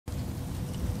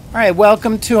Alright,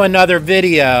 welcome to another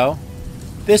video.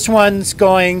 This one's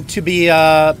going to be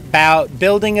about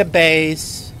building a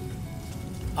base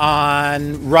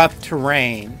on rough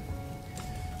terrain.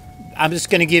 I'm just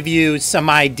going to give you some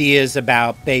ideas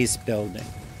about base building.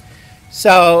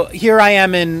 So here I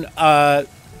am in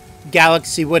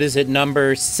Galaxy, what is it,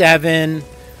 number 7,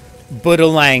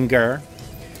 Buddelanger.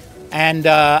 And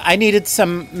I needed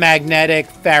some magnetic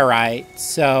ferrite,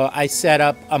 so I set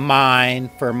up a mine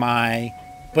for my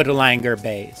Buddelanger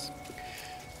base.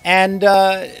 And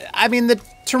I mean, the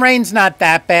terrain's not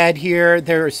that bad here.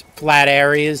 There's flat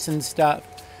areas and stuff.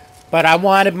 But I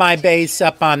wanted my base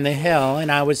up on the hill,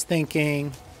 and I was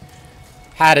thinking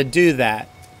how to do that.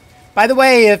 By the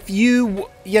way, if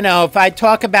if I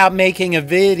talk about making a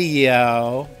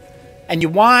video and you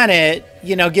want it,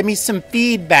 give me some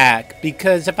feedback,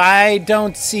 because if I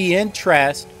don't see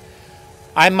interest,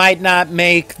 I might not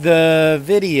make the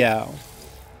video.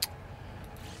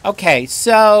 Okay,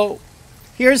 so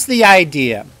here's the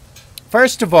idea.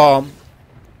 First of all,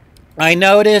 I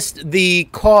noticed the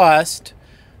cost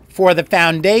for the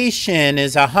foundation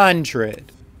is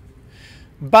 100,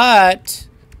 but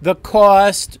the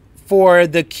cost for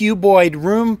the cuboid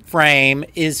room frame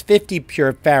is 50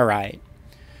 pure ferrite.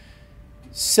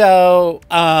 So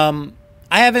I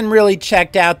haven't really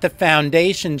checked out the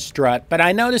foundation strut, but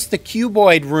I noticed the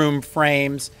cuboid room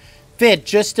frames fit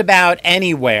just about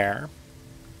anywhere.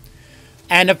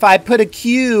 And if I put a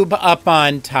cube up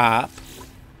on top,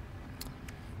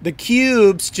 the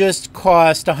cubes just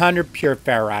cost 100 pure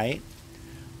ferrite.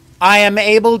 I am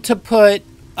able to put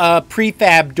a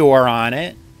prefab door on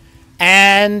it,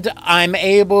 and I'm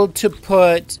able to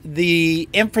put the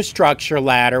infrastructure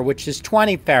ladder, which is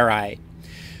 20 ferrite.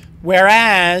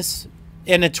 Whereas,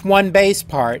 in its one base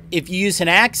part, if you use an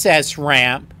access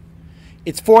ramp,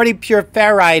 it's 40 pure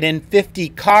ferrite and 50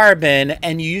 carbon,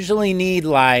 and you usually need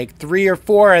like 3 or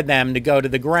 4 of them to go to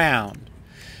the ground.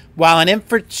 While an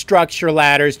infrastructure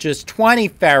ladder is just 20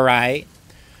 ferrite,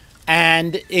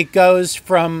 and it goes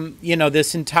from,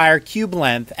 this entire cube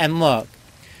length. And look,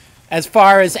 as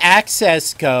far as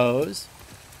access goes,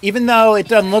 even though it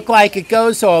doesn't look like it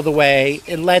goes all the way,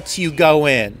 it lets you go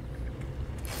in.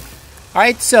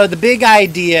 Alright, so the big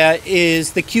idea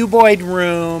is the cuboid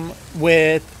room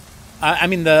with,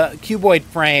 the cuboid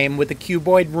frame with the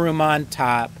cuboid room on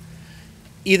top,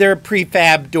 either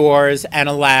prefab doors and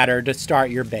a ladder to start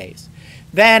your base.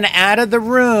 Then out of the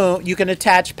room, you can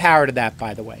attach power to that,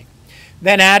 by the way.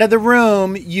 Then out of the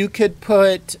room, you could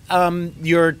put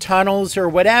your tunnels or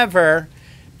whatever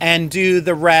and do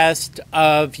the rest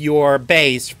of your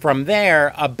base from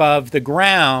there above the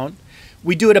ground.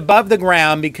 We do it above the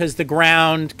ground because the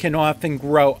ground can often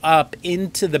grow up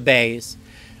into the base,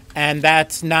 and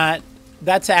that's not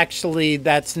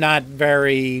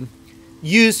very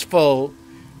useful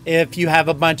if you have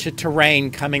a bunch of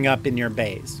terrain coming up in your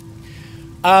base.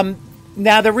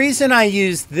 Now, the reason I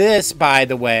use this, by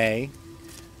the way,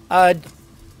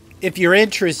 if you're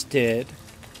interested,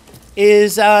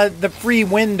 is the free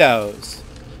windows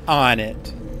on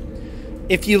it.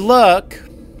 If you look,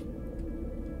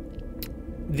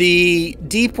 the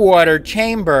deep water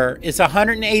chamber is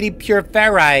 180 pure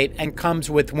ferrite and comes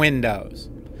with windows,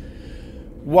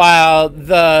 while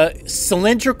the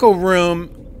cylindrical room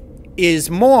is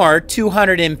more,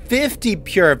 250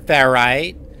 pure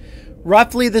ferrite,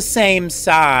 roughly the same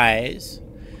size,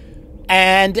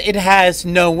 and it has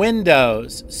no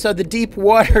windows. So the deep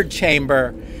water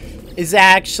chamber is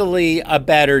actually a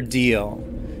better deal.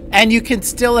 And you can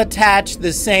still attach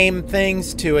the same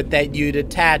things to it that you'd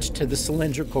attach to the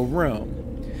cylindrical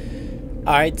room.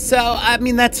 Alright, so,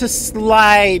 that's a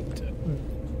slight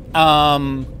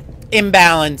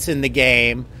imbalance in the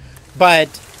game. But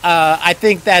I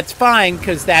think that's fine,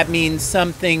 because that means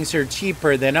some things are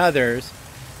cheaper than others.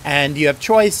 And you have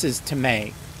choices to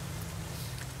make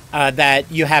that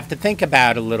you have to think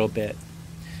about a little bit.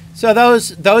 So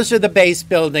those are the base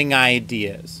building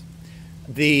ideas.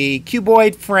 The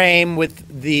cuboid frame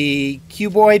with the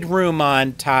cuboid room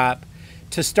on top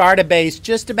to start a base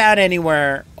just about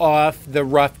anywhere off the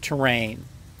rough terrain.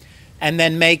 And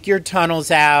then make your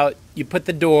tunnels out. You put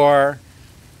the door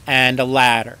and a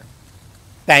ladder.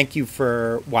 Thank you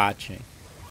for watching.